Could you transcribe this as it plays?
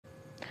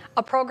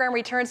A program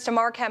returns to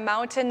Marquette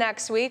Mountain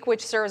next week,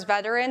 which serves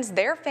veterans,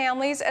 their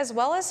families, as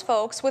well as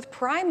folks with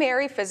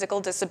primary physical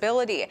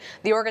disability.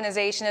 The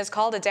organization is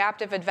called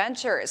Adaptive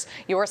Adventures.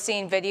 You're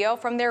seeing video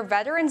from their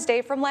Veterans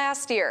Day from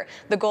last year.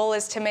 The goal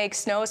is to make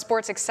snow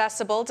sports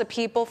accessible to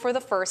people for the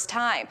first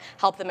time,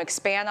 help them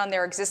expand on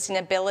their existing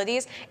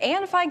abilities,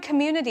 and find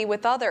community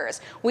with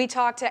others. We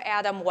talked to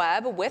Adam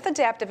Webb with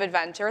Adaptive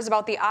Adventures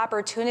about the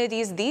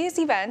opportunities these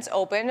events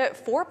open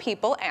for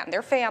people and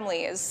their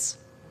families.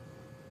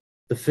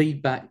 The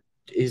feedback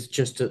is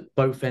just at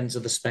both ends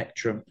of the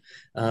spectrum,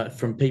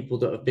 from people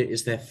that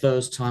it's their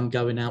first time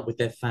going out with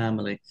their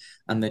family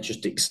and they're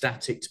just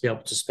ecstatic to be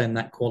able to spend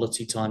that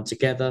quality time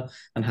together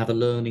and have a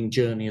learning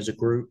journey as a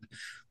group,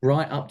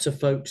 right up to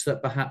folks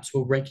that perhaps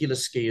were regular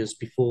skiers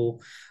before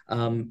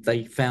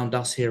they found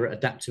us here at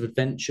Adaptive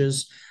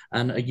Adventures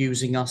and are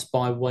using us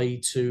by way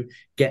to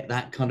get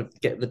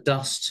the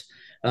dust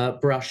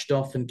brushed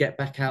off and get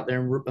back out there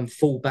and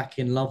fall back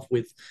in love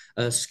with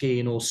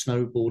skiing or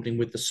snowboarding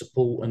with the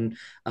support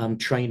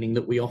and training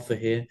that we offer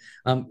here,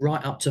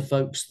 right up to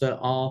folks that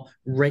are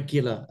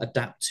regular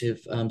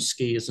adaptive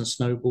skiers and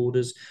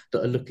snowboarders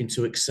that are looking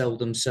to excel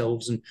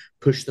themselves and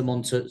push them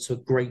on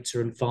to greater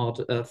and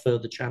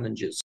further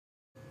challenges.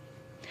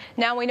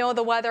 Now we know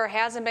the weather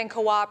hasn't been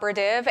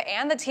cooperative,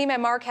 and the team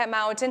at Marquette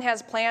Mountain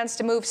has plans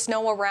to move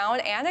snow around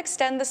and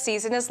extend the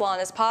season as long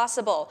as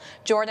possible.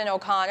 Jordan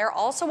O'Connor,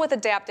 also with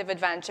Adaptive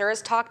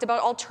Adventures, talked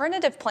about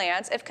alternative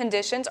plans if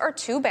conditions are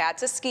too bad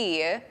to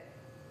ski.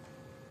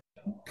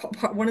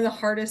 One of the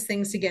hardest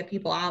things to get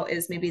people out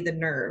is maybe the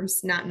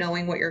nerves, not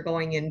knowing what you're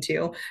going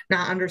into,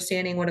 not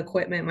understanding what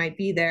equipment might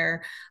be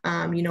there,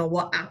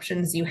 what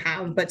options you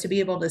have, but to be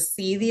able to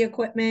see the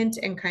equipment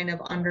and kind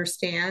of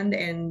understand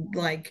and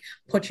like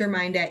put your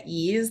mind at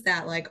ease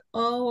that like,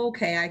 oh,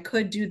 okay, I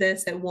could do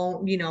this. It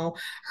won't,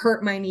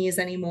 hurt my knees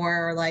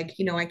anymore. Or like,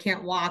 I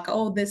can't walk.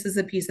 Oh, this is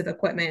a piece of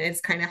equipment.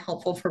 It's kind of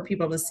helpful for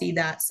people to see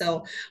that.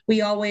 So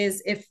we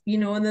always, if,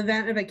 in the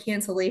event of a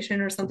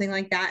cancellation or something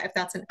like that, if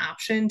that's an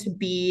option to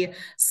be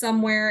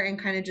somewhere and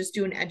kind of just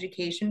do an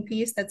education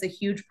piece. That's a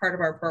huge part of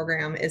our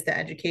program, is the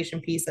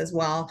education piece as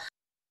well.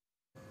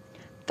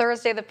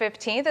 Thursday the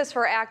 15th is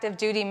for active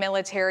duty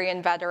military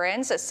and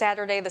veterans.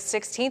 Saturday the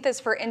 16th is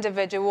for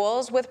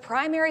individuals with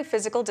primary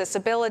physical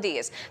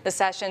disabilities. The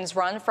sessions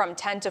run from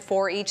 10 to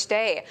 4 each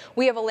day.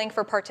 We have a link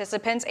for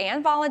participants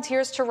and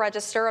volunteers to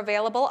register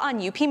available on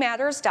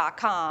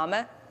upmatters.com.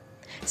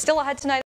 Still ahead tonight.